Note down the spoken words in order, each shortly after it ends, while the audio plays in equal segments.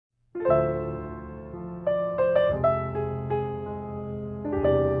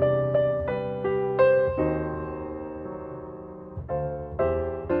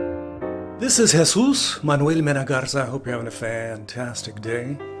This is Jesus Manuel Mena Garza. I hope you're having a fantastic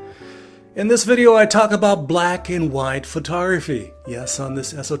day. In this video, I talk about black and white photography. Yes, on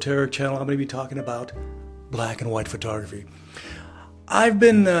this esoteric channel, I'm going to be talking about black and white photography. I've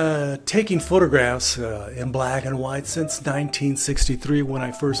been taking photographs in black and white since 1963 when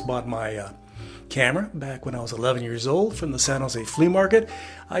I first bought my camera back when I was 11 years old from the San Jose flea market.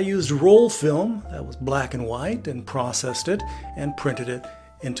 I used roll film that was black and white and processed it and printed it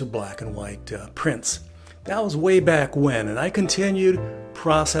into black and white prints. That was way back when, and I continued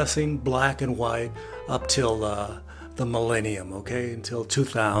processing black and white up till the millennium, okay, until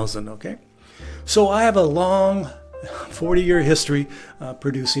 2000, okay. So I have a long 40-year history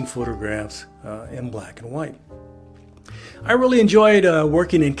producing photographs in black and white. I really enjoyed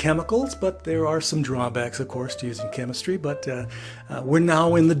working in chemicals, but there are some drawbacks, of course, to using chemistry. But we're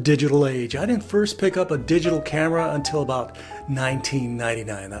now in the digital age. I didn't first pick up a digital camera until about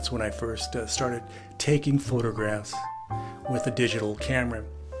 1999. That's when I first started taking photographs with a digital camera.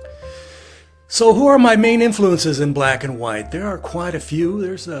 So who are my main influences in black and white? There are quite a few.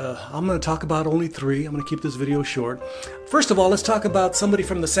 I'm going to talk about only three. I'm going to keep this video short. First of all, let's talk about somebody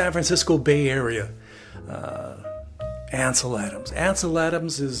from the San Francisco Bay Area. Ansel Adams. Ansel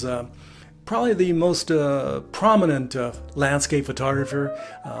Adams is probably the most prominent landscape photographer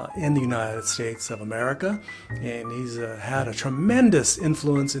in the United States of America, and he's had a tremendous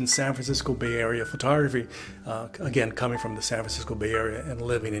influence in San Francisco Bay Area photography, again coming from the San Francisco Bay Area and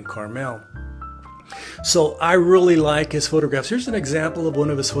living in Carmel. So I really like his photographs. Here's an example of one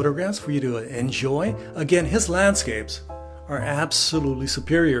of his photographs for you to enjoy. Again, his landscapes are absolutely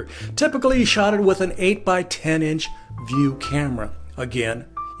superior. Typically, he shot it with an 8 by 10 inch view camera. Again,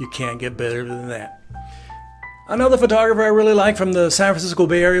 you can't get better than that. Another photographer I really like from the San Francisco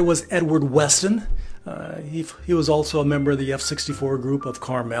Bay Area was Edward Weston. He was also a member of the F-64 group of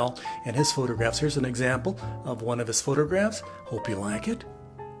Carmel, and his photographs. Here's an example of one of his photographs. Hope you like it.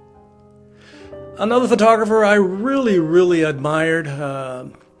 Another photographer I really admired,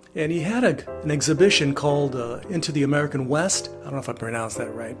 and he had an exhibition called Into the American West. I don't know if I pronounced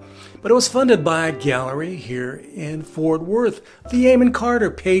that right. But it was funded by a gallery here in Fort Worth. The Eamon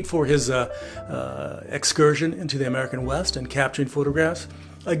Carter paid for his excursion into the American West and capturing photographs.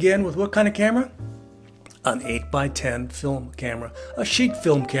 Again, with what kind of camera? An 8 by 10 film camera, a sheet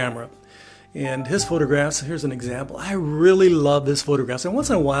film camera. And his photographs, here's an example. I really love his photographs. And once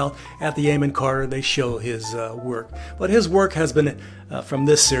in a while at the Eamon Carter, they show his work. But his work has been, from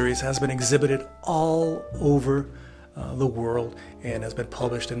this series, has been exhibited all over the world and has been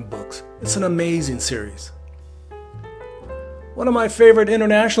published in books. It's an amazing series. One of my favorite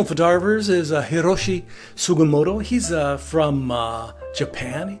international photographers is Hiroshi Sugimoto. He's from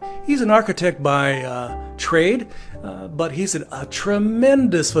Japan. He's an architect by trade, but he's a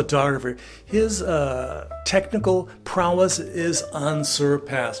tremendous photographer. His technical prowess is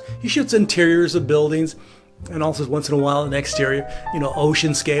unsurpassed. He shoots interiors of buildings and also once in a while an exterior,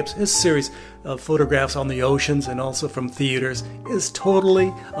 oceanscapes. His series of photographs on the oceans and also from theaters is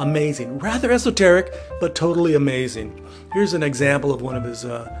totally amazing. Rather esoteric, but totally amazing. Here's an example of one of his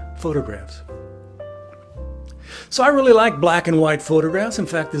photographs. So I really like black and white photographs. In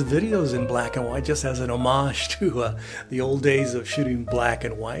fact, this video is in black and white just as an homage to the old days of shooting black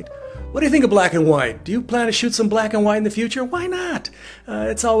and white. What do you think of black and white? Do you plan to shoot some black and white in the future? Why not?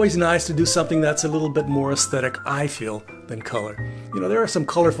 It's always nice to do something that's a little bit more aesthetic, I feel, than color. There are some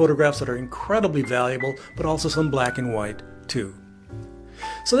color photographs that are incredibly valuable, but also some black and white too.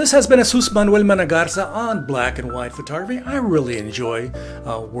 So this has been Jesus Manuel Mena Garza on black and white photography. I really enjoy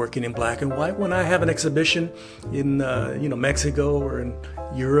working in black and white. When I have an exhibition in Mexico or in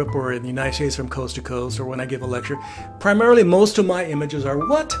Europe or in the United States from coast to coast, or when I give a lecture, primarily most of my images are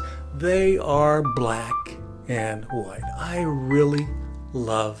what? They are black and white. I really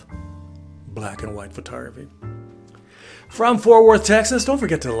love black and white photography. From Fort Worth, Texas, don't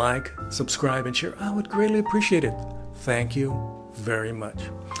forget to like, subscribe, and share. I would greatly appreciate it. Thank you very much.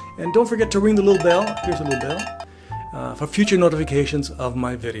 And don't forget to ring the little bell, here's a little bell, for future notifications of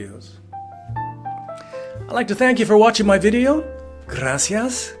my videos. I'd like to thank you for watching my video.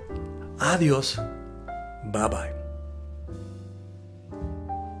 Gracias. Adios. Bye-bye.